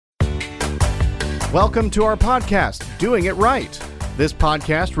Welcome to our podcast, Doing It Right. This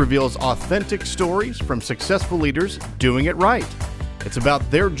podcast reveals authentic stories from successful leaders doing it right. It's about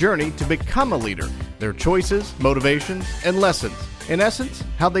their journey to become a leader, their choices, motivations, and lessons. In essence,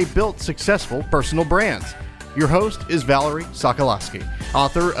 how they built successful personal brands. Your host is Valerie Sokolowski,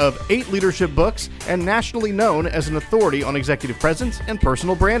 author of 8 leadership books and nationally known as an authority on executive presence and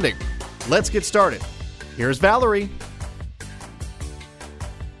personal branding. Let's get started. Here's Valerie.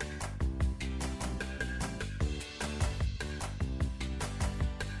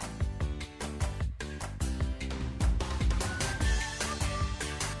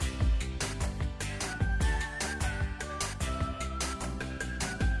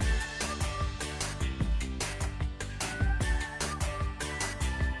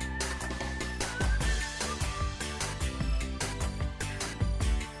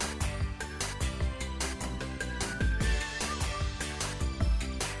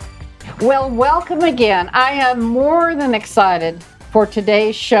 Well, welcome again. I am more than excited for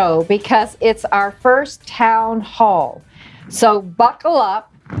today's show because it's our first town hall. So buckle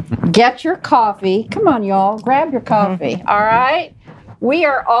up, get your coffee. Come on, y'all, grab your coffee. All right? We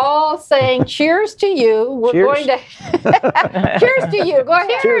are all saying cheers to you. We're going to cheers to you. Go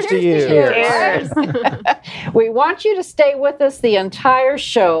ahead. Cheers to you. Cheers. We want you to stay with us the entire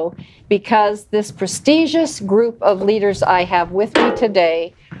show because this prestigious group of leaders I have with me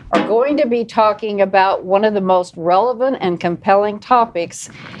today are going to be talking about one of the most relevant and compelling topics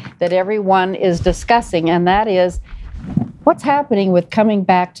that everyone is discussing, and that is what's happening with coming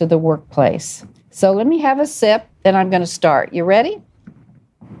back to the workplace. So let me have a sip, then I'm going to start. You ready?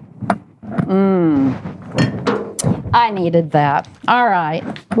 I needed that. All right.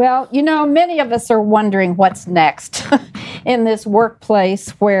 Well, you know, many of us are wondering what's next in this workplace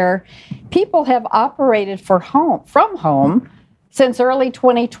where people have operated from home since early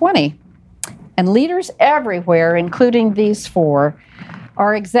 2020. And leaders everywhere, including these 4,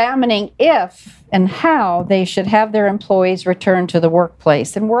 are examining if and how they should have their employees return to the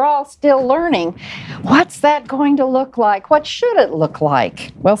workplace. And we're all still learning, what's that going to look like? What should it look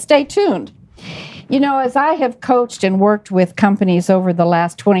like? Well, stay tuned. You know, as I have coached and worked with companies over the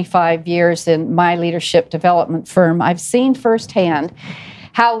last 25 years in my leadership development firm, I've seen firsthand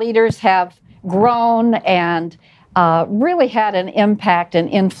how leaders have grown and really had an impact and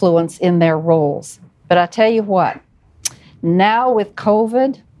influence in their roles. But I tell you what, now with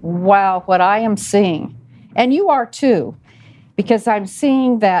COVID, wow, what I am seeing, and you are too, because I'm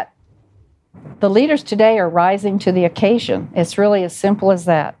seeing that the leaders today are rising to the occasion. It's really as simple as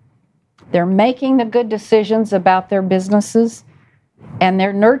that. They're making the good decisions about their businesses, and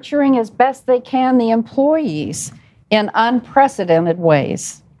they're nurturing as best they can the employees in unprecedented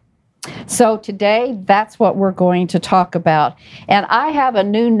ways. So today, that's what we're going to talk about. And I have a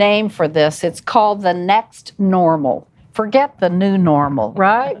new name for this. It's called the next normal. Forget the new normal,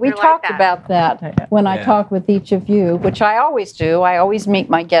 right? We talked about that when I talk with each of you, which I always do. I always meet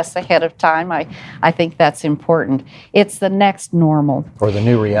my guests ahead of time. I think that's important. It's the next normal. Or the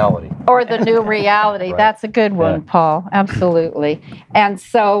new reality. Or the new reality. Right. That's a good one, Paul. Absolutely. And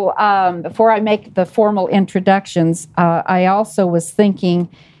so before I make the formal introductions, I also was thinking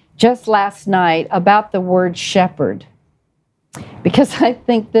just last night about the word shepherd, because I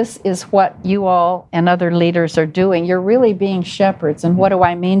think this is what you all and other leaders are doing. You're really being shepherds. And what do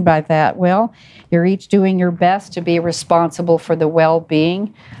I mean by that? Well, you're each doing your best to be responsible for the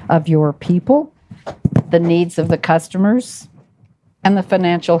well-being of your people, the needs of the customers, and the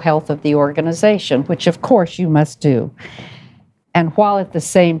financial health of the organization, which of course you must do. And while at the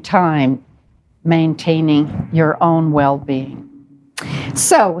same time maintaining your own well-being.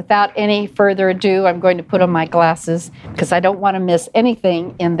 So, without any further ado, I'm going to put on my glasses because I don't want to miss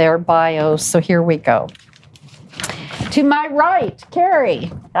anything in their bios. So here we go. To my right,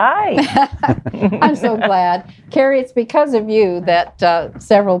 Carrie. Hi. I'm so glad. Carrie, it's because of you that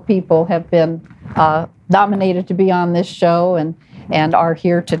several people have been nominated to be on this show and are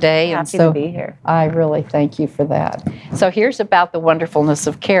here today. Happy to be here. I really thank you for that. So here's about the wonderfulness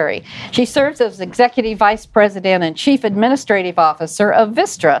of Carrie. She serves as Executive Vice President and Chief Administrative Officer of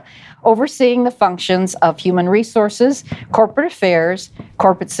Vistra, overseeing the functions of human resources, corporate affairs,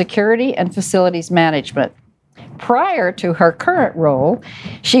 corporate security, and facilities management. Prior to her current role,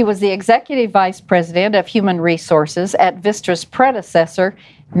 she was the Executive Vice President of Human Resources at Vistra's predecessor,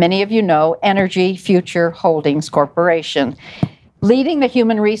 many of you know, Energy Future Holdings Corporation, leading the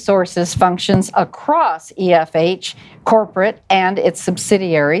human resources functions across EFH, corporate, and its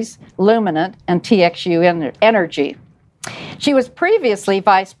subsidiaries, Luminant and TXU Energy. She was previously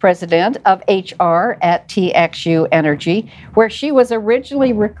Vice President of HR at TXU Energy, where she was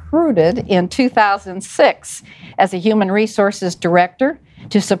originally recruited in 2006 as a Human Resources Director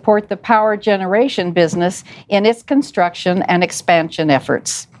to support the power generation business in its construction and expansion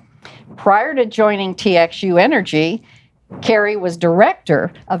efforts. Prior to joining TXU Energy, Carrie was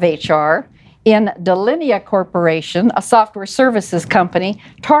Director of HR in Delinea Corporation, a software services company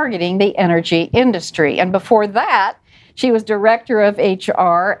targeting the energy industry. And before that, she was Director of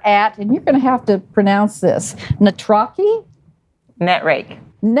HR at, and you're going to have to pronounce this, Natraki? Netrake.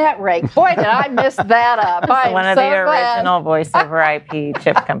 Netrake. Boy, did I mess that up. I'm One of so the glad. original voice over IP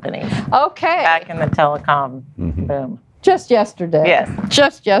chip companies. Okay. Back in the telecom boom. Just yesterday. Yes.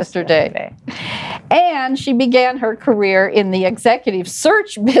 Just yesterday. And she began her career in the executive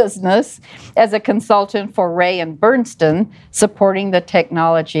search business as a consultant for Ray and Bernstein, supporting the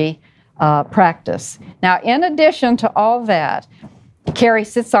technology practice. Now, in addition to all that, Carrie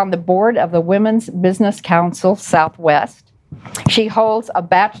sits on the board of the Women's Business Council Southwest. She holds a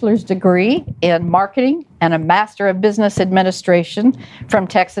bachelor's degree in marketing and a Master of Business Administration from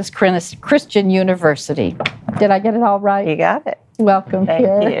Texas Christian University. Did I get it all right? You got it. Welcome, Thank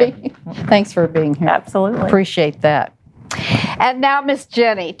Carrie. you. Thanks for being here. Absolutely. Appreciate that. And now Miss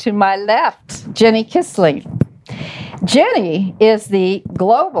Jenny to my left, Jenny Kisley. Jenny is the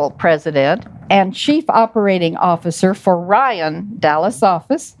Global President and Chief Operating Officer for Ryan Dallas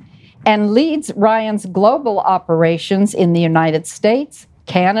office and leads Ryan's global operations in the United States,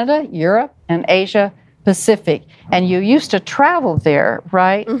 Canada, Europe, and Asia Pacific. And you used to travel there,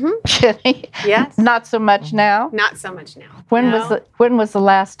 right, Jenny? Yes. Not so much now? Not so much now. When was the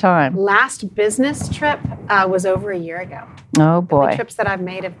last time? Last business trip was over a year ago. Oh, The boy. trips that I've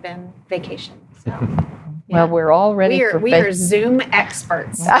made have been vacations. So, Well, we're all ready for we are Zoom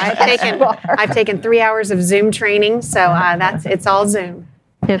experts. I've taken 3 hours of Zoom training, so it's all Zoom.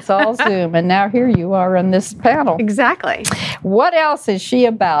 It's all Zoom, and now here you are on this panel. Exactly. What else is she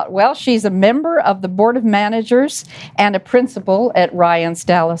about? Well, she's a member of the Board of Managers and a principal at Ryan's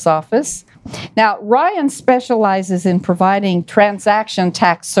Dallas office. Now, Ryan specializes in providing transaction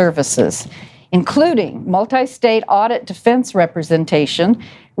tax services, including multi-state audit defense representation,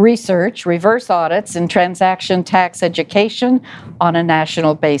 research, reverse audits, and transaction tax education on a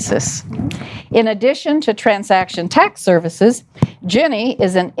national basis. In addition to transaction tax services, Jenny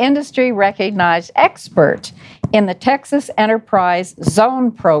is an industry-recognized expert in the Texas Enterprise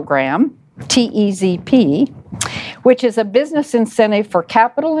Zone Program, TEZP, which is a business incentive for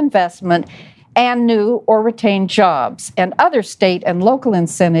capital investment and new or retained jobs, and other state and local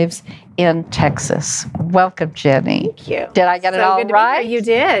incentives in Texas. Welcome, Jenny. Thank you. Did I get it all good to be right? here. You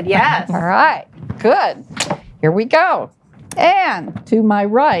did, yes. All right, good. Here we go. And to my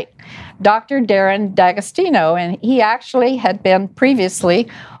right, Dr. Darren D'Agostino, and he actually had been previously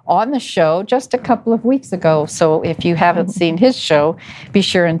on the show just a couple of weeks ago. So if you haven't seen his show, be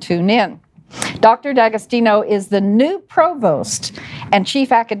sure and tune in. Dr. D'Agostino is the new provost and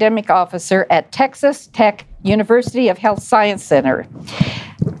chief academic officer at Texas Tech University of Health Science Center.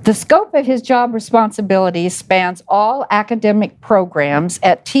 The scope of his job responsibilities spans all academic programs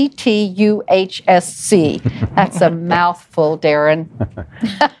at TTUHSC. That's a mouthful, Darren.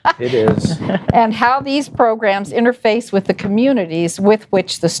 It is. And how these programs interface with the communities with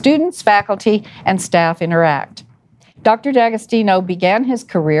which the students, faculty, and staff interact. Dr. D'Agostino began his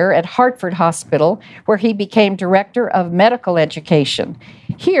career at Hartford Hospital, where he became Director of Medical Education.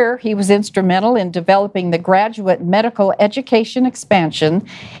 Here, he was instrumental in developing the graduate medical education expansion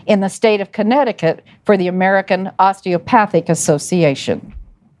in the state of Connecticut for the American Osteopathic Association.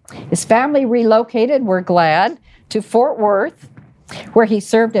 His family relocated, we're glad, to Fort Worth, where he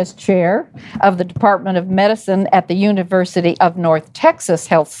served as chair of the Department of Medicine at the University of North Texas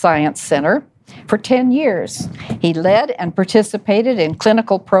Health Science Center. For 10 years, he led and participated in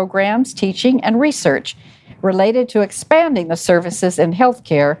clinical programs, teaching, and research related to expanding the services in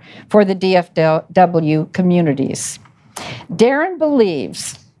healthcare for the DFW communities. Darren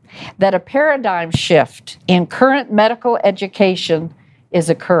believes that a paradigm shift in current medical education is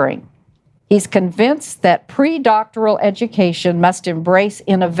occurring. He's convinced that pre-doctoral education must embrace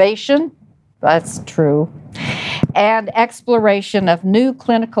innovation, that's true, and exploration of new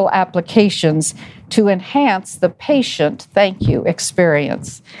clinical applications to enhance the patient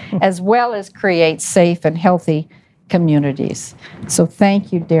experience, as well as create safe and healthy communities. So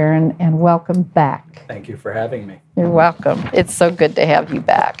thank you, Darren, and welcome back. Thank you for having me. You're welcome. It's so good to have you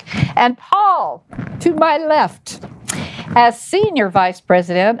back. And Paul, to my left, as Senior Vice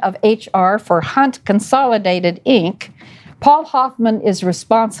President of HR for Hunt Consolidated, Inc., Paul Hoffman is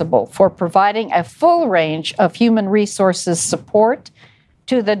responsible for providing a full range of human resources support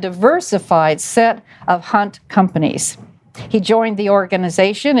to the diversified set of Hunt companies. He joined the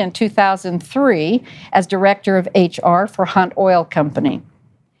organization in 2003 as Director of HR for Hunt Oil Company.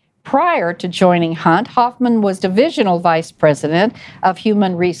 Prior to joining Hunt, Hoffman was Divisional Vice President of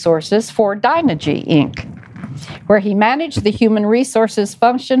Human Resources for Dynegy, Inc., where he managed the human resources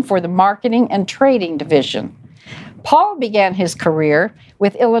function for the Marketing and Trading Division. Paul began his career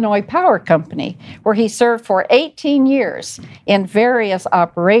with Illinois Power Company, where he served for 18 years in various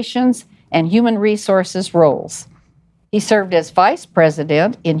operations and human resources roles. He served as Vice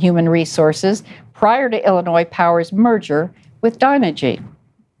President in Human Resources prior to Illinois Power's merger with Dynegy.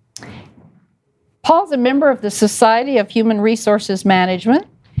 Paul's a member of the Society of Human Resources Management,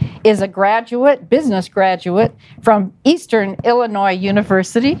 is a business graduate from Eastern Illinois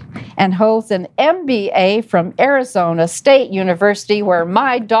University, and holds an MBA from Arizona State University, where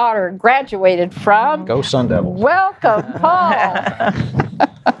my daughter graduated from. Go Sun Devils. Welcome, Paul.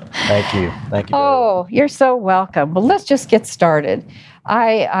 Thank you. Thank you. Oh, you're so welcome. Well, let's just get started.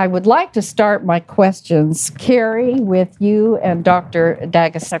 I would like to start my questions, Carrie, with you and Dr.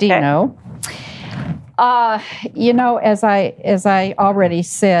 D'Agostino. Okay. As I already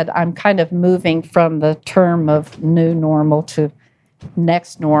said, I'm kind of moving from the term of new normal to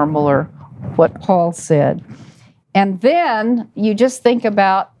next normal, or what Paul said. And then you just think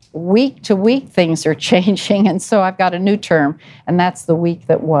about week to week things are changing, and so I've got a new term, and that's the week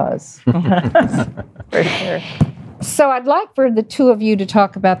that was. For sure. So I'd like for the two of you to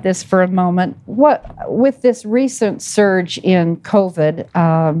talk about this for a moment. With this recent surge in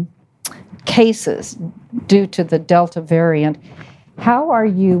COVID cases due to the Delta variant, how are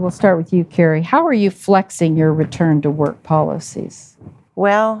you, we'll start with you, Carrie, how are you flexing your return to work policies?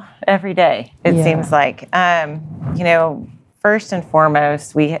 Well, every day, it seems like. First and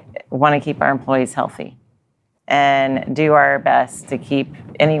foremost, we want to keep our employees healthy and do our best to keep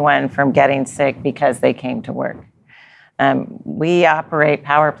anyone from getting sick because they came to work. We operate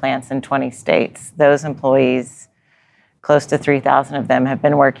power plants in 20 states. Those employees, close to 3,000 of them, have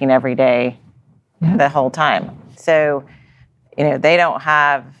been working every day the whole time. So, they don't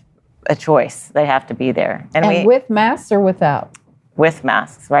have a choice. They have to be there. And with masks or without? With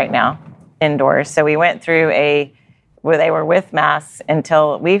masks right now, indoors. So we went through where they were with masks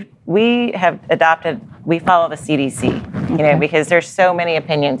until we have adopted, we follow the CDC, because there's so many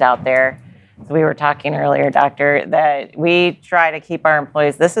opinions out there. So we were talking earlier, Doctor, that we try to keep our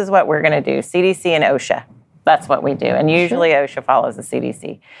employees, this is what we're going to do, CDC and OSHA. That's what we do. And usually OSHA follows the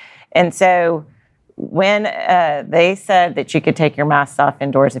CDC. And so when they said that you could take your masks off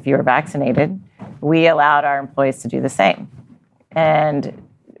indoors if you were vaccinated, we allowed our employees to do the same. And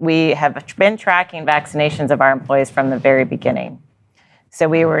we have been tracking vaccinations of our employees from the very beginning. So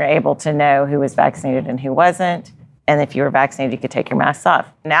we were able to know who was vaccinated and who wasn't. And if you were vaccinated, you could take your masks off.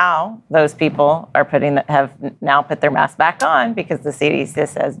 Now, those people have now put their masks back on because the CDC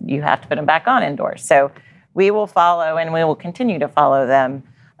says you have to put them back on indoors. So we will follow, and we will continue to follow them,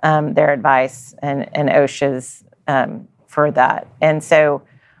 their advice and OSHA's for that. And so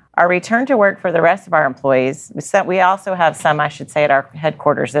our return to work for the rest of our employees, we also have some, I should say, at our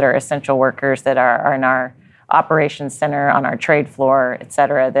headquarters that are essential workers that are in our operations center, on our trade floor, et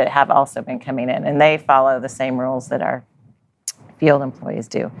cetera, that have also been coming in. And they follow the same rules that our field employees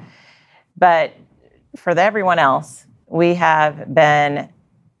do. But for everyone else, we have been,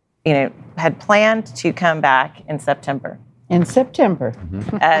 had planned to come back in September. In September.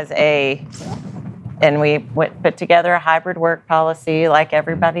 And we put together a hybrid work policy like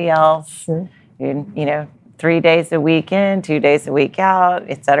everybody else. Sure. 3 days a week in, 2 days a week out,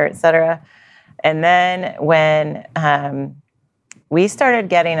 et cetera, et cetera. And then when we started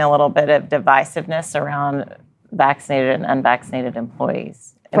getting a little bit of divisiveness around vaccinated and unvaccinated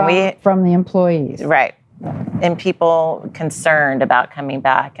employees. From the employees. Right. And people concerned about coming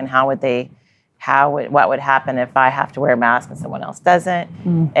back and what would happen if I have to wear a mask and someone else doesn't.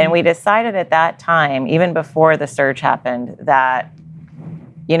 Mm-hmm. And we decided at that time, even before the surge happened, that,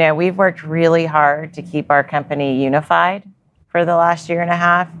 we've worked really hard to keep our company unified for the last year and a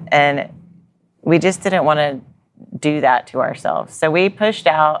half. And we just didn't want to do that to ourselves. So we pushed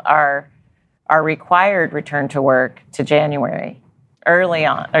out our required return to work to January, early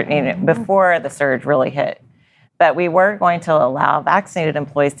on, before the surge really hit. But we were going to allow vaccinated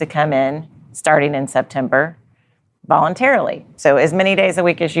employees to come in starting in September voluntarily. So as many days a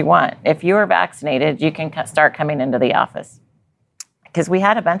week as you want. If you are vaccinated, you can start coming into the office. Because we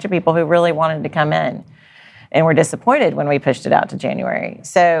had a bunch of people who really wanted to come in and were disappointed when we pushed it out to January.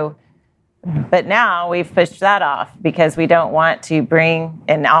 So But now we've pushed that off because we don't want to bring,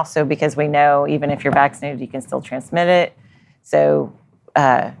 and also because we know even if you're vaccinated, you can still transmit it. So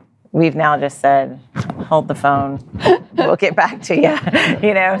we've now just said, hold the phone, we'll get back to you.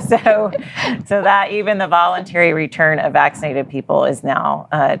 So that even the voluntary return of vaccinated people is now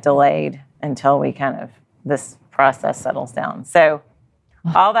delayed until we this process settles down. So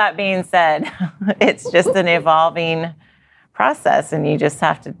all that being said, it's just an evolving process, and you just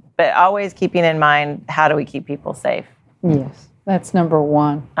have to, but always keeping in mind, how do we keep people safe? Yes, that's number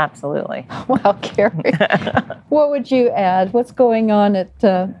one. Absolutely. Well, Carrie, what would you add? What's going on at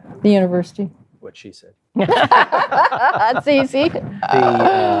the university? What she said. That's easy.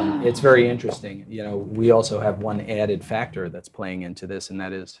 It's very interesting. We also have one added factor that's playing into this, and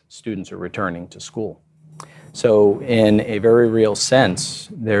that is students are returning to school. So in a very real sense,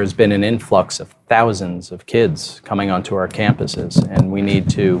 there's been an influx of thousands of kids coming onto our campuses, and we need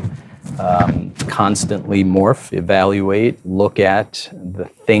to constantly morph, evaluate, look at the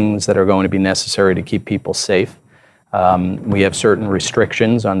things that are going to be necessary to keep people safe. We have certain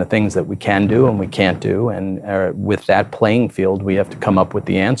restrictions on the things that we can do and we can't do, and with that playing field, we have to come up with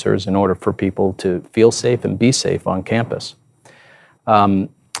the answers in order for people to feel safe and be safe on campus.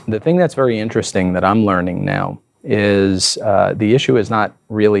 The thing that's very interesting that I'm learning now is the issue is not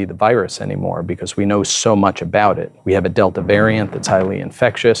really the virus anymore, because we know so much about it. We have a Delta variant that's highly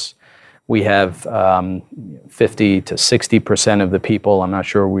infectious. We have 50 to 60% of the people. I'm not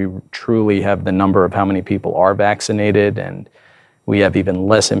sure we truly have the number of how many people are vaccinated, and we have even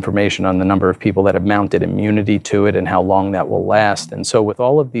less information on the number of people that have mounted immunity to it and how long that will last. And so with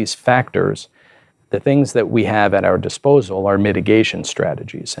all of these factors, the things that we have at our disposal are mitigation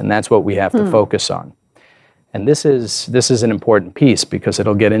strategies, and that's what we have to focus on. And this is an important piece, because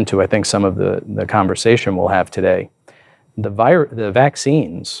it'll get into, I think, some of the conversation we'll have today. The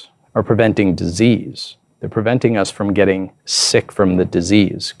vaccines are preventing disease. They're preventing us from getting sick from the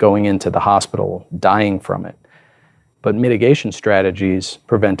disease, going into the hospital, dying from it. But mitigation strategies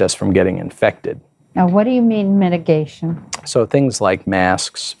prevent us from getting infected. Now, what do you mean mitigation? So things like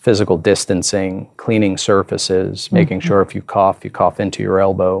masks, physical distancing, cleaning surfaces, making sure if you cough into your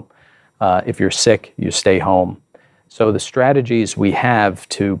elbow. If you're sick, you stay home. So the strategies we have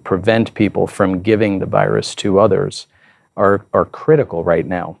to prevent people from giving the virus to others are critical right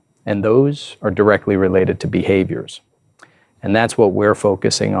now. And those are directly related to behaviors. And that's what we're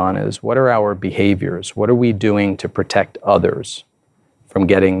focusing on, is what are our behaviors? What are we doing to protect others from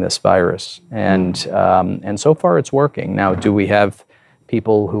getting this virus? And so far it's working. Now, do we have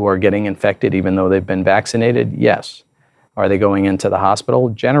people who are getting infected even though they've been vaccinated? Yes. Are they going into the hospital?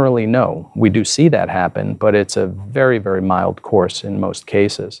 Generally, no. We do see that happen, but it's a very, very mild course in most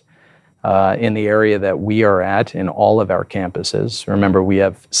cases. In the area that we are at, in all of our campuses, remember we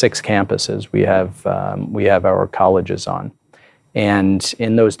have 6 campuses, we have our colleges on. And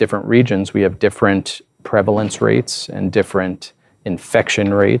in those different regions, we have different prevalence rates and different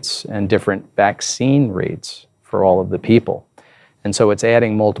infection rates and different vaccine rates for all of the people. And so it's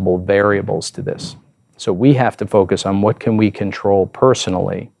adding multiple variables to this. So we have to focus on what can we control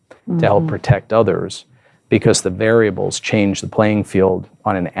personally to help protect others, because the variables change the playing field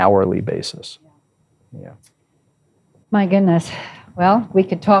on an hourly basis. Yeah. My goodness. Well, we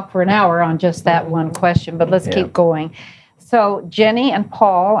could talk for an hour on just that one question, but let's keep going. So Jenny and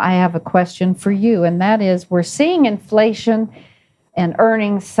Paul, I have a question for you, and that is, we're seeing inflation and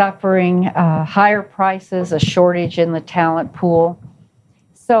earnings suffering, higher prices, a shortage in the talent pool.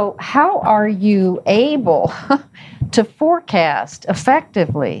 So how are you able to forecast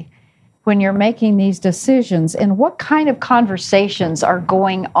effectively when you're making these decisions, and what kind of conversations are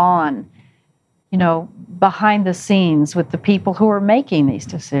going on, behind the scenes with the people who are making these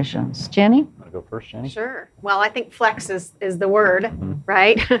decisions? Jenny? Want to go first, Jenny? Sure. Well, I think flex is the word,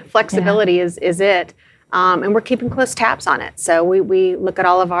 right? Flexibility is it. And we're keeping close tabs on it. So we look at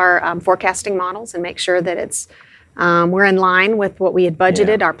all of our forecasting models and make sure that it's we're in line with what we had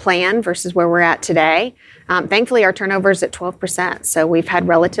budgeted, our plan, versus where we're at today. Thankfully, our turnover is at 12%, so we've had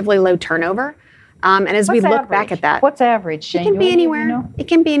relatively low turnover. And as we look back at that, what's average, Jane? It can be anywhere. It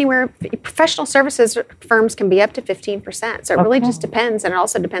can be anywhere. Professional services firms can be up to 15%. So it really just depends, and it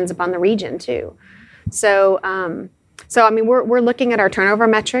also depends upon the region too. So, I mean, we're looking at our turnover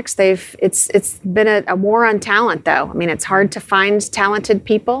metrics. It's been a war on talent, though. I mean, it's hard to find talented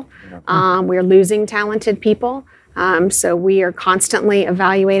people. We're losing talented people. So we are constantly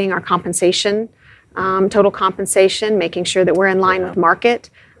evaluating our compensation, total compensation, making sure that we're in line with market,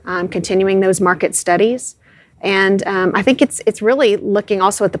 continuing those market studies. And I think it's really looking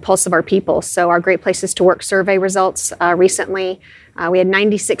also at the pulse of our people. So our Great Places to Work survey results recently, we had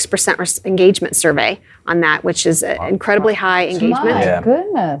 96% engagement survey on that, which is incredibly high engagement. My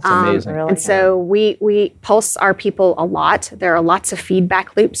goodness. It's amazing. Really And so we pulse our people a lot. There are lots of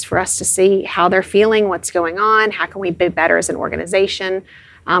feedback loops for us to see how they're feeling, what's going on, how can we be better as an organization.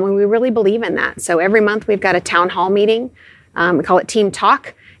 And we really believe in that. So every month we've got a town hall meeting. We call it Team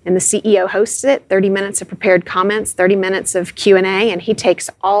Talk. And the CEO hosts it, 30 minutes of prepared comments, 30 minutes of Q&A, and he takes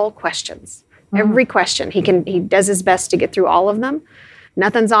all questions. Every question. He does his best to get through all of them.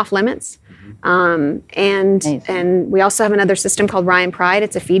 Nothing's off limits. And we also have another system called Ryan Pride.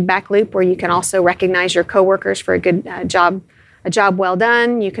 It's a feedback loop where you can also recognize your coworkers for a good job well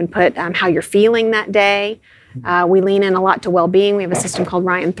done. You can put how you're feeling that day. We lean in a lot to well-being. We have a system called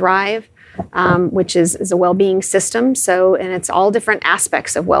Ryan Thrive. Which is a well-being system. So, and it's all different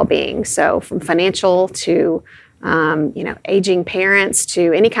aspects of well-being. So from financial to, aging parents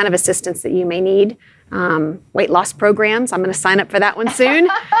to any kind of assistance that you may need. Weight loss programs. I'm going to sign up for that one soon.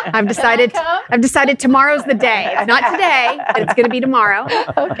 I've decided tomorrow's the day. It's not today, but it's going to be tomorrow.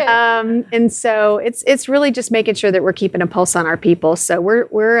 Okay. And so it's really just making sure that we're keeping a pulse on our people. So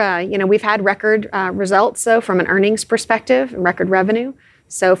we've had record results. So from an earnings perspective and record revenue.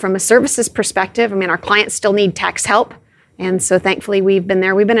 So from a services perspective, our clients still need tax help. And so thankfully we've been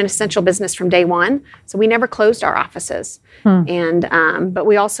there. We've been an essential business from day one. So we never closed our offices. But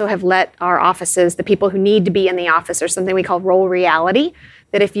we also have let our offices, the people who need to be in the office, there's something we call role reality,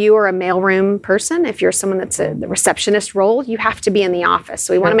 that if you are a mailroom person, if you're someone that's the receptionist role, you have to be in the office.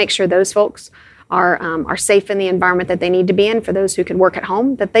 So we want to make sure those folks are safe in the environment that they need to be in. For those who can work at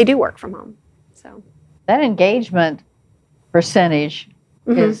home, that they do work from home. So that engagement percentage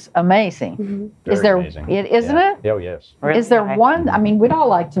is amazing. Is there, amazing. Isn't it? Oh, yes. Really Is there high. one, we'd all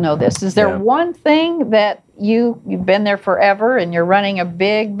like to know this. Is there one thing that you've been there forever and you're running a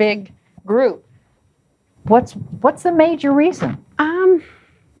big group? What's the major reason?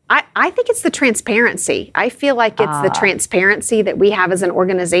 I think it's the transparency. I feel like it's the transparency that we have as an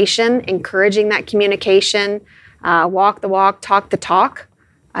organization, encouraging that communication, walk the walk, talk the talk.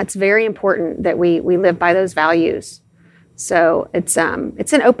 It's very important that we live by those values. So it's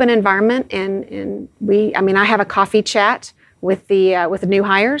an open environment, and I have a coffee chat with the new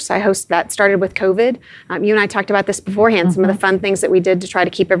hires. I host that, started with COVID. You and I talked about this beforehand. Some of the fun things that we did to try to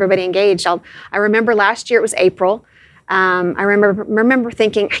keep everybody engaged. I remember last year it was April. I remember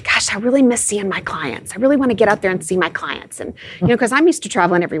thinking, gosh, I really miss seeing my clients. I really want to get out there and see my clients, and because I'm used to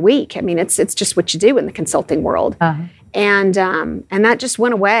traveling every week. It's just what you do in the consulting world. And that just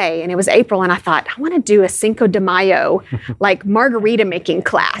went away, and it was April, and I thought, I want to do a Cinco de Mayo, like margarita making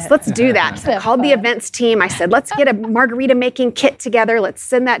class. Let's do that. So I called the events team. I said, let's get a margarita making kit together. Let's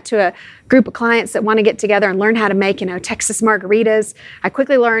send that to a group of clients that want to get together and learn how to make, Texas margaritas. I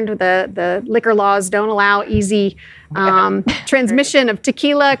quickly learned the liquor laws don't allow easy transmission of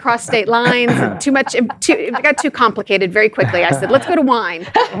tequila across state lines. It got too complicated very quickly. I said, let's go to wine.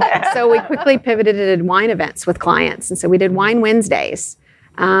 So we quickly pivoted and did wine events with clients. And so we did Wine Wednesdays.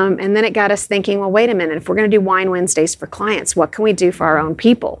 And then it got us thinking, well, wait a minute, if we're going to do Wine Wednesdays for clients, what can we do for our own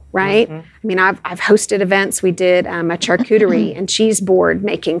people, right? I've hosted events. We did a charcuterie and cheese board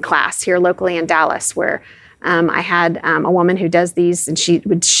making class here locally in Dallas, where I had a woman who does these, and she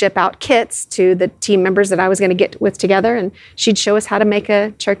would ship out kits to the team members that I was going to get with together, and she'd show us how to make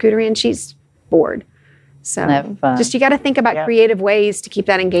a charcuterie and cheese board. So just you got to think about creative ways to keep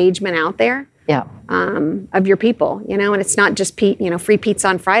that engagement out there. Of your people, and it's not just free pizza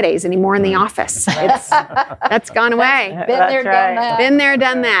on Fridays anymore in the office. That's gone away. Been there, done that. Been there,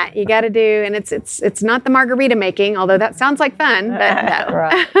 done that. You got to do, and it's not the margarita making, although that sounds like fun. But no.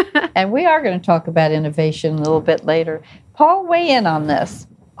 Right. And we are going to talk about innovation a little bit later. Paul, weigh in on this.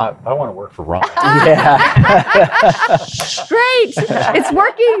 I want to work for Ryan. Great, it's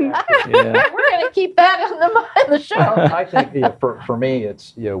working. We're going to keep that in the show. I think for me,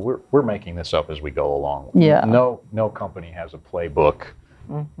 it's we're making this up as we go along. No company has a playbook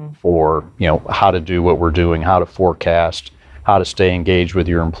for how to do what we're doing, how to forecast, how to stay engaged with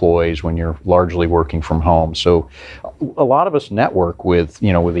your employees when you're largely working from home. So a lot of us network with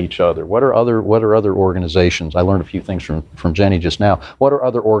each other. What are other organizations? I learned a few things from Jenny just now. What are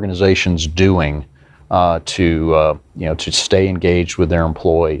other organizations doing to stay engaged with their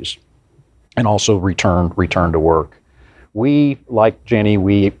employees and also return to work? We, like Jenny,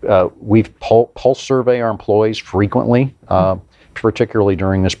 we've pulse survey our employees frequently, particularly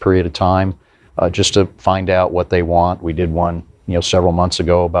during this period of time, just to find out what they want. We did one, several months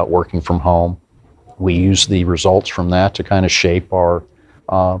ago about working from home. We use the results from that to kind of shape our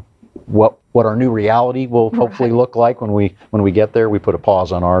what our new reality will hopefully look like when we get there. We put a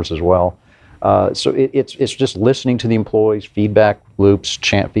pause on ours as well. So it's just listening to the employees, feedback loops,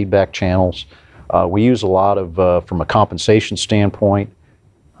 feedback channels. We use a lot of from a compensation standpoint.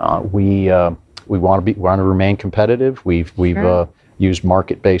 We want to remain competitive. We've used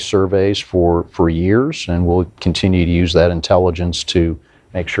market-based surveys for years, and we'll continue to use that intelligence to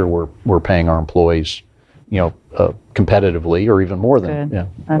make sure we're paying our employees, competitively, or even more than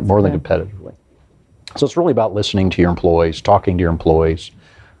competitively. So it's really about listening to your employees, talking to your employees.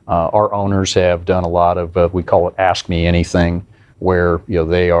 Our owners have done a lot of we call it Ask Me Anything, where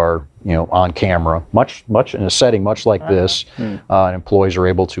they are on camera, much in a setting much like this, and employees are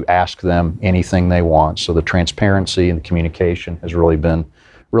able to ask them anything they want. So the transparency and the communication has really been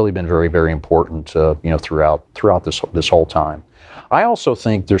very, very important, throughout this whole time. I also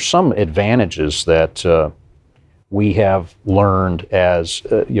think there's some advantages that we have learned as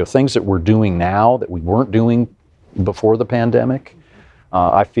things that we're doing now that we weren't doing before the pandemic.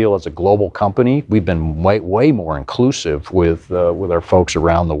 I feel as a global company, we've been way more inclusive with our folks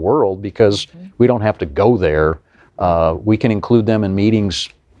around the world, because we don't have to go there. We can include them in meetings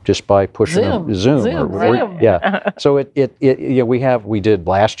just by pushing Zoom. Yeah. So we did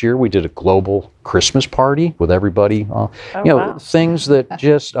last year. We did a global Christmas party with everybody. Wow. Things that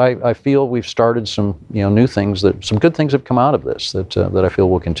just I feel we've started some new things, some good things have come out of this that I feel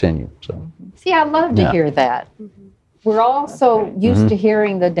will continue. So. See, I love to hear that. We're all so used to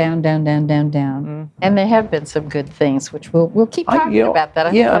hearing the down, and there have been some good things, which we'll keep talking about that.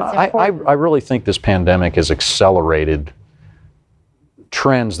 I think that's important. I really think this pandemic has accelerated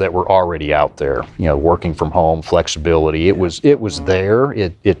trends that were already out there. Working from home, flexibility. It was there.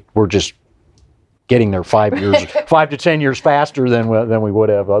 We're just getting there 5 to 10 years faster than we would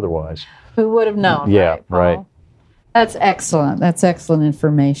have otherwise. Who would have known? Yeah, right. That's excellent. That's excellent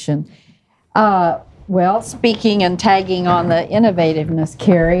information. Well, speaking and tagging on the innovativeness,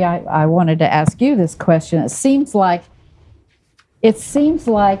 Carrie, I wanted to ask you this question. It seems like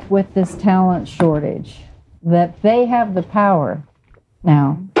with this talent shortage that they have the power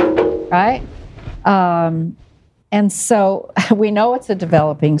now, right? And so we know it's a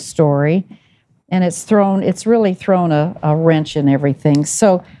developing story, and it's really thrown a wrench in everything.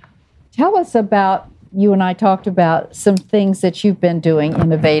 So tell us about, you and I talked about some things that you've been doing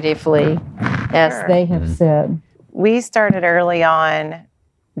innovatively, as they have said. We started early on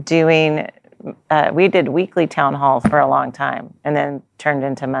doing, we did weekly town halls for a long time, and then turned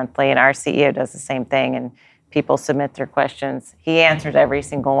into monthly, and our CEO does the same thing, and people submit their questions. He answers every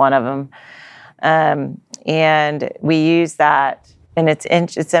single one of them. And we use that, and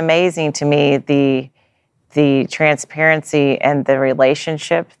it's amazing to me, the transparency and the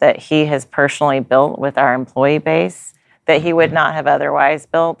relationship that he has personally built with our employee base that he would not have otherwise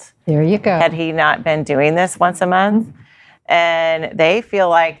built. There you go. Had he not been doing this once a month. And they feel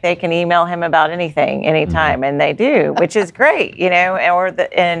like they can email him about anything, anytime, and they do, which is great,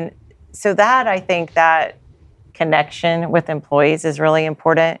 and so that, I think that connection with employees is really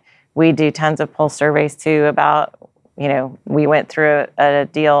important. We do tons of pulse surveys too about, we went through a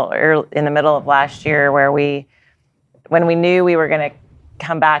deal in the middle of last year where when we knew we were going to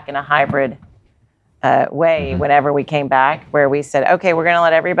come back in a hybrid way whenever we came back, where we said, okay, we're going to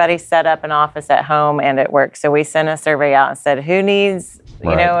let everybody set up an office at home and at work. So we sent a survey out and said, who needs,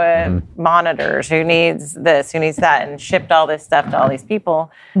 monitors, who needs this, who needs that, and shipped all this stuff to all these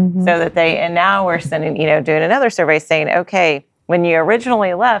people so that and now we're sending, doing another survey saying, okay, when you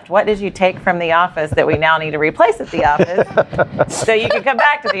originally left, what did you take from the office that we now need to replace at the office so you can come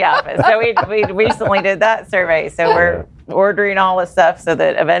back to the office? So we recently did that survey. So we're ordering all this stuff so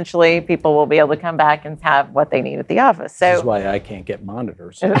that eventually people will be able to come back and have what they need at the office. So this is why I can't get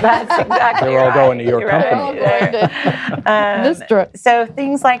monitors. That's exactly They're all going to your company. So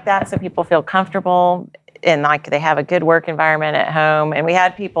things like that, so people feel comfortable and like they have a good work environment at home. And we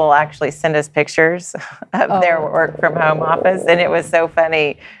had people actually send us pictures of their work from home office, and it was so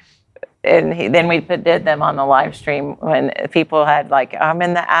funny. And then we did them on the live stream when people had like, I'm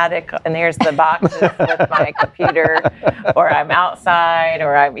in the attic and here's the boxes with my computer, or I'm outside,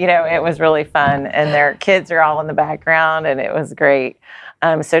 or it was really fun. And their kids are all in the background, and it was great.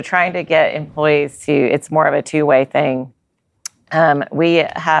 So trying to get employees it's more of a two-way thing. We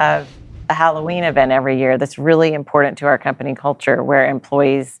have a Halloween event every year that's really important to our company culture, where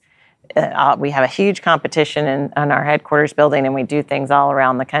employees, we have a huge competition in our headquarters building, and we do things all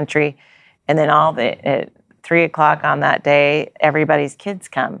around the country. And then at 3 o'clock on that day, everybody's kids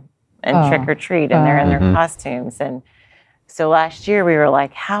come and trick or treat, and they're in their costumes. And so last year we were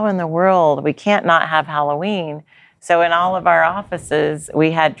like, how in the world, we can't not have Halloween. So in all of our offices,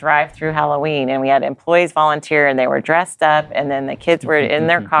 we had drive-through Halloween, and we had employees volunteer, and they were dressed up, and then the kids were in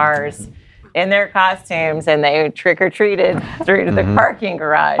their cars, in their costumes, and they trick-or-treated through to the parking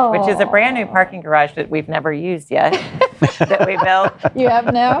garage, which is a brand new parking garage that we've never used yet, that we built. You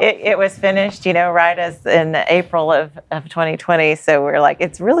have now? It was finished, right as in April of 2020. So we're like,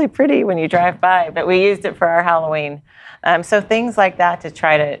 it's really pretty when you drive by, but we used it for our Halloween. So things like that to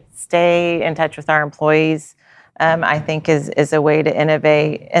try to stay in touch with our employees, I think is a way to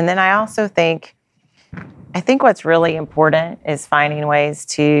innovate. And then I also think what's really important is finding ways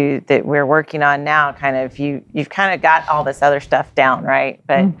that we're working on now. You've kind of got all this other stuff down, right?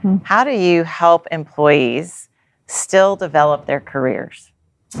 But how do you help employees still develop their careers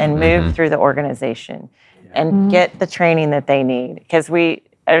and move through the organization and get the training that they need? Because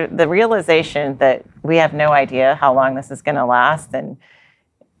the realization that we have no idea how long this is going to last, and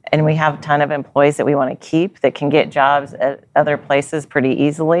we have a ton of employees that we want to keep that can get jobs at other places pretty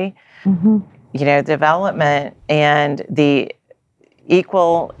easily. Development and the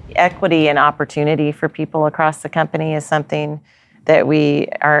equity and opportunity for people across the company is something that we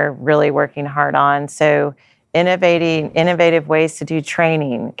are really working hard on. So innovative ways to do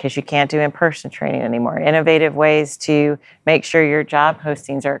training, because you can't do in-person training anymore. Innovative ways to make sure your job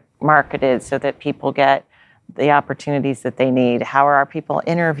postings are marketed so that people get the opportunities that they need. How are our people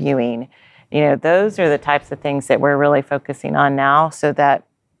interviewing? Those are the types of things that we're really focusing on now, so that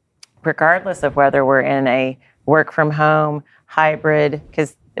regardless of whether we're in a work from home, hybrid,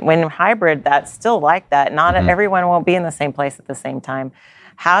 because when hybrid, that's still like that. Not everyone will be in the same place at the same time.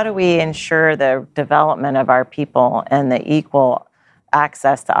 How do we ensure the development of our people and the equal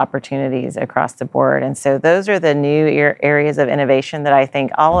access to opportunities across the board? And so those are the new areas of innovation that I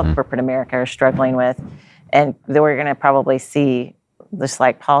think all of corporate America are struggling with, and that we're going to probably see, just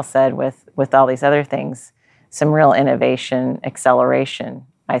like Paul said, with all these other things, some real innovation acceleration,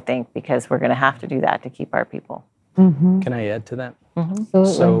 I think, because we're going to have to do that to keep our people. Can I add to that?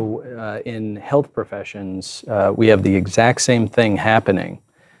 So in health professions, we have the exact same thing happening.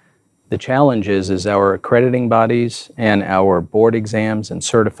 The challenge is our accrediting bodies and our board exams and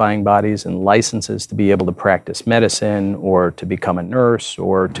certifying bodies and licenses to be able to practice medicine or to become a nurse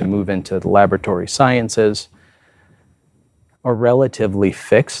or to move into the laboratory sciences are relatively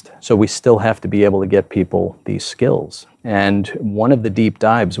fixed. So we still have to be able to get people these skills. And one of the deep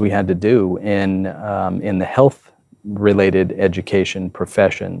dives we had to do in the health-related education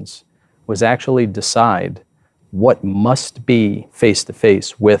professions was actually decide what must be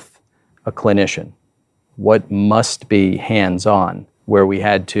face-to-face with a clinician, what must be hands-on, where we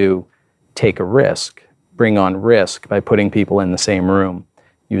had to take a risk, bring on risk by putting people in the same room,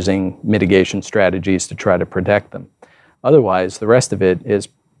 using mitigation strategies to try to protect them. Otherwise, the rest of it is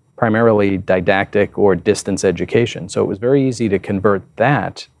primarily didactic or distance education. So it was very easy to convert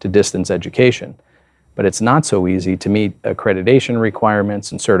that to distance education, but it's not so easy to meet accreditation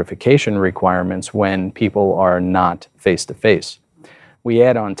requirements and certification requirements when people are not face-to-face. We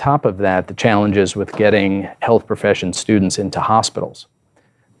add on top of that the challenges with getting health profession students into hospitals,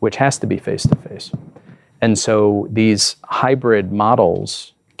 which has to be face-to-face. And so these hybrid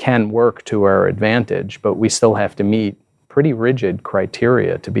models can work to our advantage, but we still have to meet pretty rigid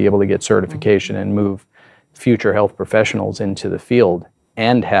criteria to be able to get certification and move future health professionals into the field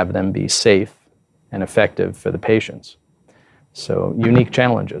and have them be safe and effective for the patients. So unique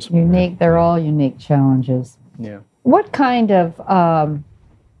challenges. They're all unique challenges. Yeah. What kind of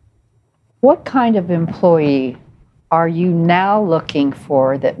employee are you now looking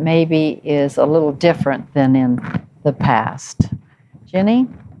for that maybe is a little different than in the past? Jenny?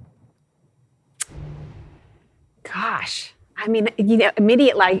 Gosh, I mean,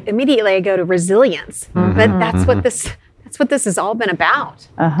 immediately I go to resilience, but that's what this has all been about.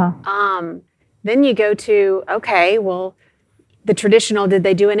 Then you go to, okay, well, the traditional, did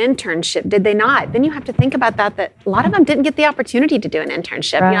they do an internship? Did they not? Then you have to think about that a lot of them didn't get the opportunity to do an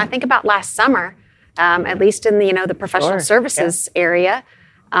internship. Right. I think about last summer, at least in the professional services area,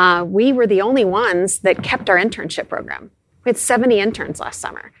 we were the only ones that kept our internship program. We had 70 interns last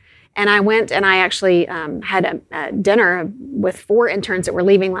summer. And I went and I actually had a dinner with 4 interns that were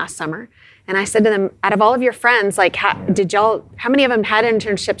leaving last summer. And I said to them, out of all of your friends, like, how many of them had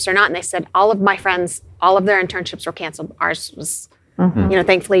internships or not? And they said, all of my friends, all of their internships were canceled. Ours was,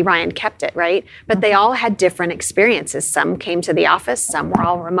 thankfully Ryan kept it, right? But they all had different experiences. Some came to the office, some were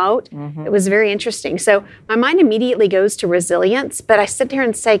all remote. It was very interesting. So my mind immediately goes to resilience, but I sit here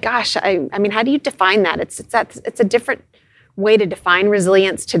and say, gosh, I mean, how do you define that? It's a different way to define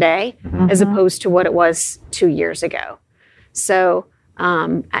resilience today as opposed to what it was 2 years ago. So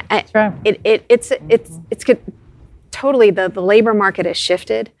it's good. totally the labor market has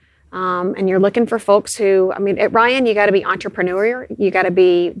shifted. And you're looking for folks who, I mean, at Ryan, you got to be entrepreneurial. You got to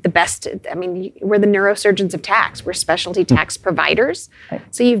be the best. I mean, we're the neurosurgeons of tax. We're specialty tax providers. Right.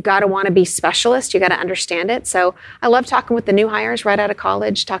 So you've got to want to be specialist. You got to understand it. So I love talking with the new hires right out of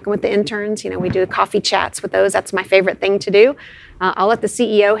college, talking with the interns. We do coffee chats with those. That's my favorite thing to do. I'll let the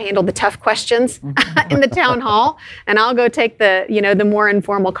CEO handle the tough questions in the town hall, and I'll go take the more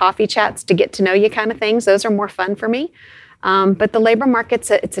informal coffee chats to get to know you kind of things. Those are more fun for me. But the labor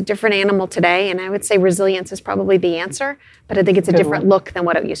market's it's a different animal today, and I would say resilience is probably the answer, but I think it's a different look than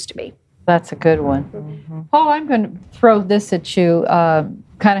what it used to be. That's a good one. Mm-hmm. Paul, I'm going to throw this at you.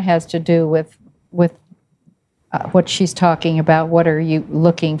 Kind of has to do with what she's talking about. What are you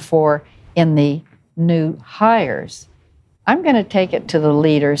looking for in the new hires? I'm going to take it to the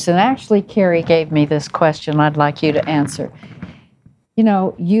leaders, and actually Carrie gave me this question I'd like you to answer.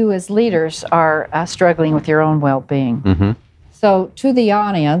 You as leaders are struggling with your own well-being. Mm-hmm. So to the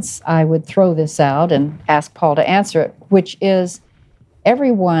audience, I would throw this out and ask Paul to answer it, which is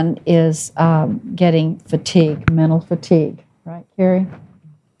everyone is getting fatigue, mental fatigue, right, Carrie?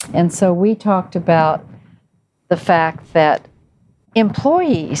 And so we talked about the fact that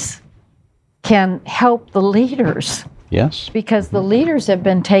employees can help the leaders. Yes. Because the leaders have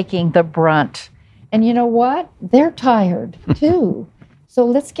been taking the brunt. And you know what? They're tired too. So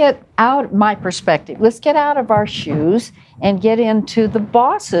let's get out, my perspective, let's get out of our shoes and get into the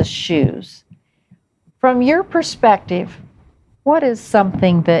boss's shoes. From your perspective, what is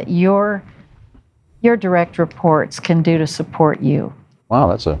something that your direct reports can do to support you? Wow,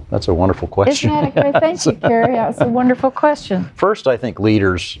 that's a wonderful question. Isn't that a great? Thank you, Carrie. That's a wonderful question. First, I think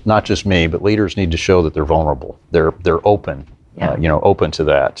leaders, not just me, but leaders need to show that they're vulnerable. They're open, open to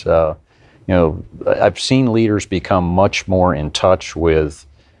that. I've seen leaders become much more in touch with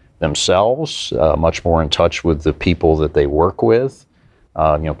themselves, much more in touch with the people that they work with.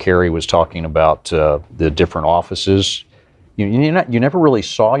 Carrie was talking about the different offices. You never really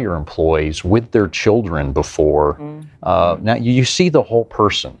saw your employees with their children before. Now you see the whole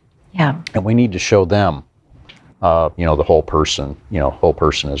person. Yeah. And we need to show them, the whole person, whole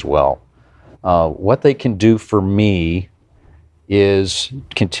person as well. What they can do for me is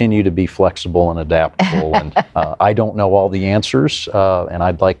continue to be flexible and adaptable. And I don't know all the answers, and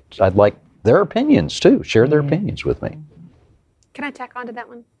I'd like their opinions too. Share their opinions with me. Can I tack on to that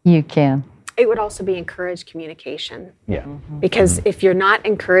one? You can. It would also be encourage communication. Yeah. Because if you're not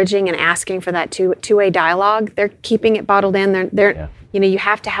encouraging and asking for that two-way dialogue, they're keeping it bottled in. You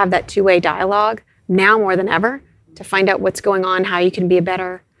have to have that two-way dialogue now more than ever to find out what's going on, how you can be a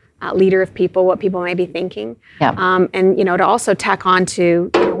better leader of people, what people may be thinking. Yeah. And to also tack on to,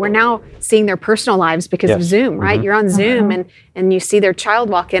 we're now seeing their personal lives because of Zoom, right? Mm-hmm. You're on Zoom and you see their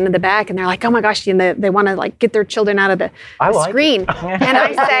child walk into the back and they're like, oh my gosh, they want to get their children out of the screen. And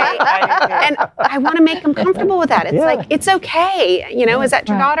I say, and I want to make them comfortable with that. It's like, it's okay. Is that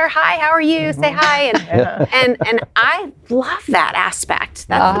your daughter? Hi, how are you? Say hi. And I love that aspect.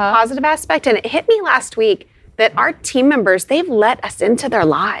 That's the positive aspect. And it hit me last week that our team members, they've let us into their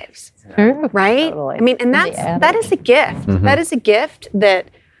lives, right? Totally. I mean, and that is a gift. Mm-hmm. That is a gift that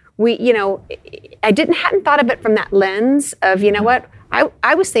we, I hadn't thought of it from that lens of, what,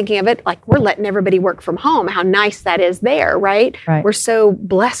 I was thinking of it like we're letting everybody work from home, how nice that is there, right? We're so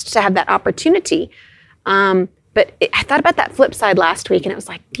blessed to have that opportunity. But I thought about that flip side last week and it was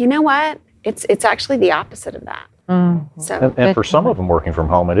like, you know what? It's actually the opposite of that. Mm-hmm. So, and for some of them working from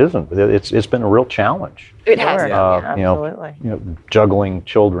home, it isn't. It's been a real challenge. It has. Absolutely. Juggling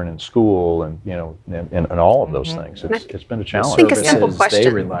children in school and and all of those things. It's been a challenge. I think a simple question. They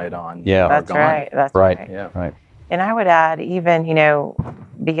relied on. Yeah, that's right. That's right. Yeah, right. And I would add, even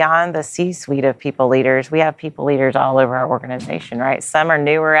beyond the C-suite of people leaders, we have people leaders all over our organization. Right. Some are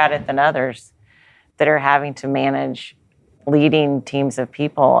newer at it than others that are having to manage leading teams of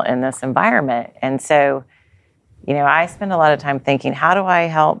people in this environment, and so. I spend a lot of time thinking, how do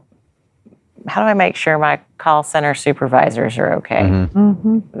I make sure my call center supervisors are okay,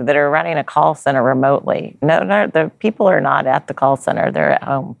 that are running a call center remotely? No, the people are not at the call center, they're at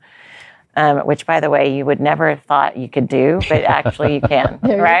home, which, by the way, you would never have thought you could do, but actually you can,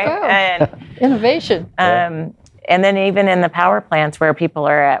 right? You go. And, innovation. And then even in the power plants where people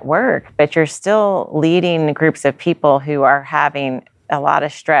are at work, but you're still leading groups of people who are having a lot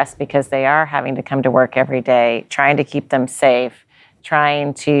of stress because they are having to come to work every day, trying to keep them safe,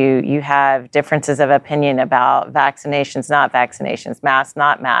 you have differences of opinion about vaccinations, not vaccinations, masks,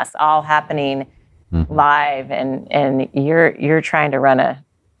 not masks, all happening live, and you're trying to run a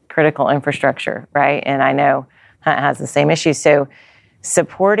critical infrastructure, right? And I know Hunt has the same issue. So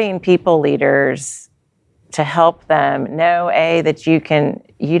supporting people leaders to help them know, that you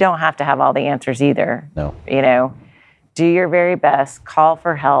don't have to have all the answers either. No. You know, do your very best, call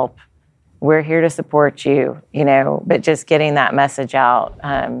for help. We're here to support you, you know, but just getting that message out,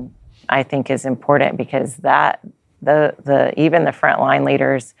 I think is important, because that even the frontline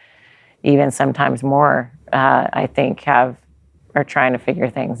leaders, even sometimes more, I think are trying to figure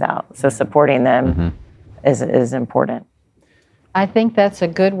things out. So supporting them is important. I think that's a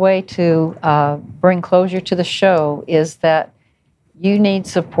good way to bring closure to the show, is that you need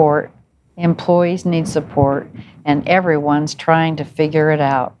support, employees need support, and everyone's trying to figure it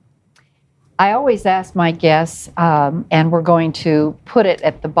out. I always ask my guests, and we're going to put it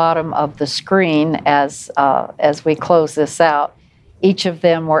at the bottom of the screen as we close this out. Each of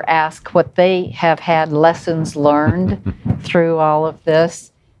them were asked what they have had lessons learned through all of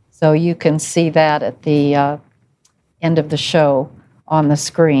this. So you can see that at the end of the show on the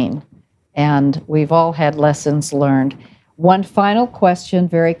screen. And we've all had lessons learned. One final question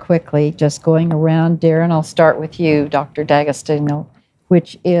very quickly, just going around. Darren, I'll start with you, Dr. D'Agostino,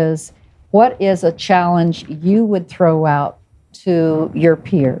 which is, what is a challenge you would throw out to your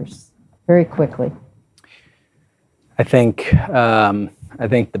peers? Very quickly. I think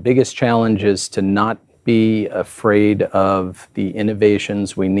the biggest challenge is to not be afraid of the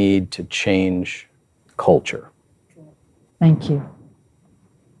innovations we need to change culture. Thank you.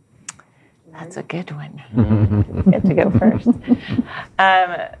 That's a good one. You get to go first.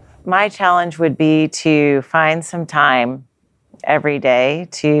 My challenge would be to find some time every day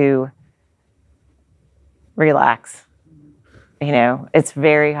to relax. You know, it's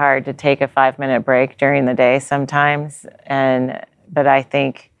very hard to take a 5-minute break during the day sometimes, but I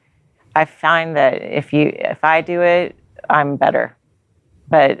think I find that if I do it, I'm better.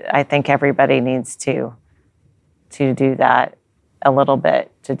 But I think everybody needs to do that a little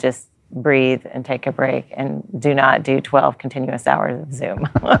bit, to just breathe and take a break, and do not do 12 continuous hours of Zoom.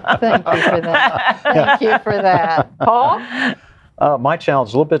 Thank you for that. Thank you for that. Paul? My challenge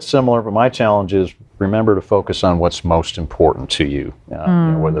is a little bit similar, but my challenge is remember to focus on what's most important to you, you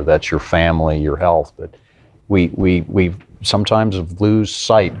know, whether that's your family, your health. But we sometimes lose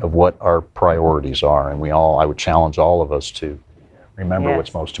sight of what our priorities are, and I would challenge all of us to remember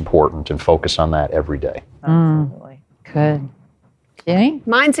what's most important and focus on that every day. Absolutely. Good. Jenny?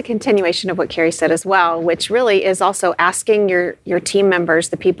 Mine's a continuation of what Carrie said as well, which really is also asking your team members,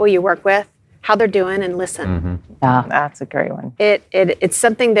 the people you work with, how they're doing, and listen. That's a great one. It's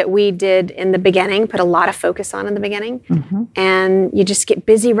something that we did in the beginning, put a lot of focus on in the beginning, and you just get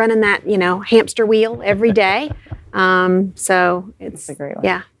busy running that, you know, hamster wheel every day. So it's a great one.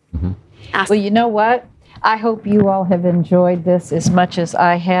 Yeah. Well, you know what? I hope you all have enjoyed this as much as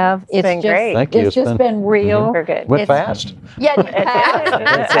I have. It's been great. Thank you. It's just been real. We're good. Went fast. Yeah, you have.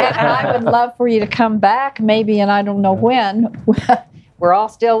 And I would love for you to come back, maybe, and I don't know when. We're all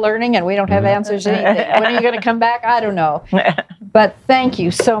still learning, and we don't have answers to anything. When are you going to come back? I don't know. But thank you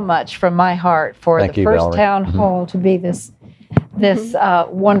so much from my heart for Thank the you, first Valerie. town hall to be this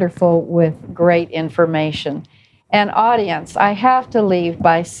wonderful with great information. And audience, I have to leave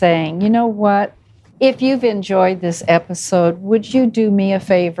by saying, you know what? If you've enjoyed this episode, would you do me a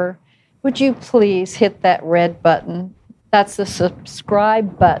favor? Would you please hit that red button? That's the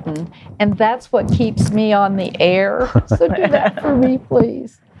subscribe button, and that's what keeps me on the air. So do that for me,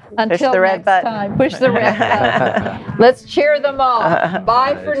 please. Until the red next button. time, push the red button. Let's cheer them off.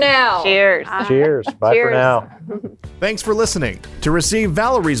 Bye for now. Cheers. Cheers. Bye for now. Thanks for listening. To receive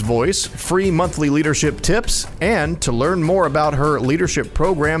Valerie's voice, free monthly leadership tips, and to learn more about her leadership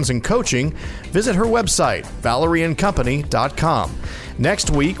programs and coaching, visit her website, valerieandcompany.com. Next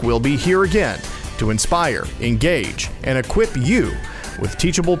week, we'll be here again to inspire, engage, and equip you with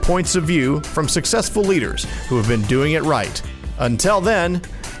teachable points of view from successful leaders who have been doing it right. Until then,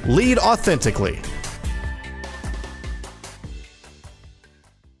 lead authentically.